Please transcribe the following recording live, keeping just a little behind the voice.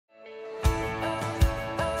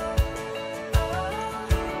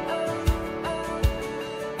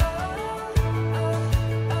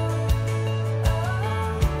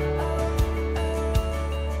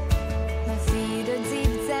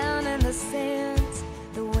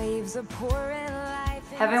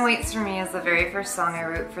Heaven Waits for Me is the very first song I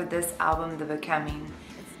wrote for this album, The Becoming.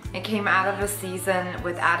 It came out of a season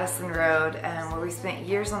with Addison Road where we spent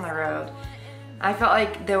years on the road. I felt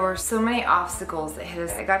like there were so many obstacles that hit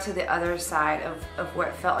us. I got to the other side of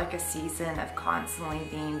what felt like a season of constantly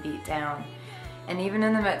being beat down. And even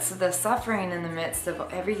in the midst of the suffering, in the midst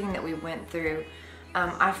of everything that we went through,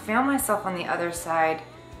 I found myself on the other side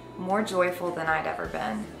more joyful than I'd ever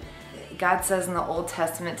been. God says in the Old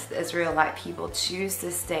Testament to the Israelite people, choose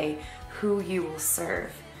this day who you will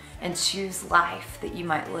serve and choose life that you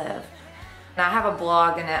might live. And I have a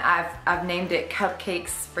blog and I've named it Cupcakes,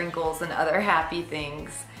 Sprinkles, and Other Happy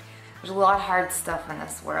Things. There's a lot of hard stuff in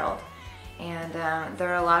this world, and there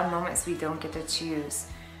are a lot of moments we don't get to choose.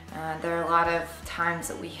 There are a lot of times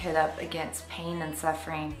that we hit up against pain and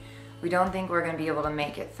suffering. We don't think we're going to be able to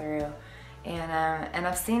make it through. And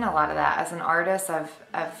I've seen a lot of that. As an artist,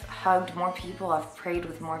 I've hugged more people, I've prayed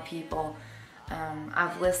with more people,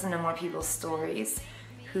 I've listened to more people's stories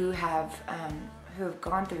who have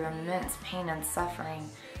gone through immense pain and suffering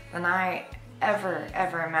than I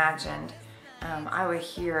ever imagined I would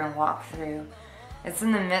hear and walk through. It's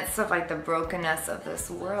in the midst of like the brokenness of this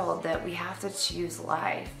world that we have to choose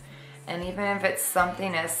life. And even if it's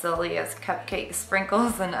something as silly as cupcakes,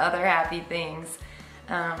 sprinkles, and other happy things,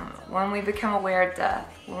 when we become aware of death,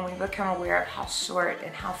 when we become aware of how short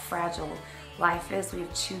and how fragile life is, we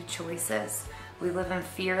have two choices. We live in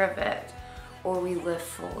fear of it, or we live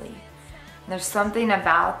fully. And there's something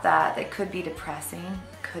about that that could be depressing,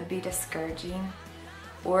 could be discouraging,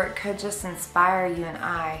 or it could just inspire you and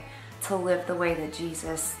I to live the way that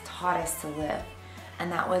Jesus taught us to live.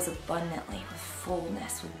 And that was abundantly, with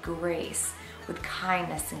fullness, with grace, with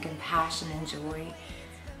kindness and compassion and joy.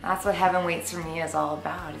 That's what Heaven Waits for Me is all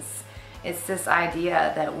about. It's this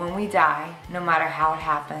idea that when we die, no matter how it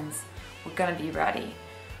happens, we're going to be ready,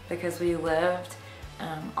 because we lived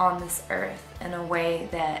on this earth in a way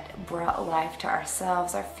that brought life to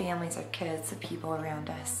ourselves, our families, our kids, the people around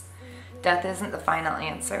us. Death isn't the final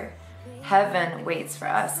answer. Heaven waits for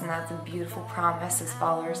us, and that's a beautiful promise as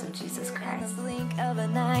followers of Jesus Christ. No matter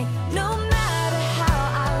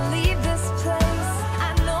how I leave this place,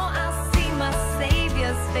 I know I'll see my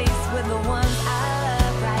Savior's face with the ones I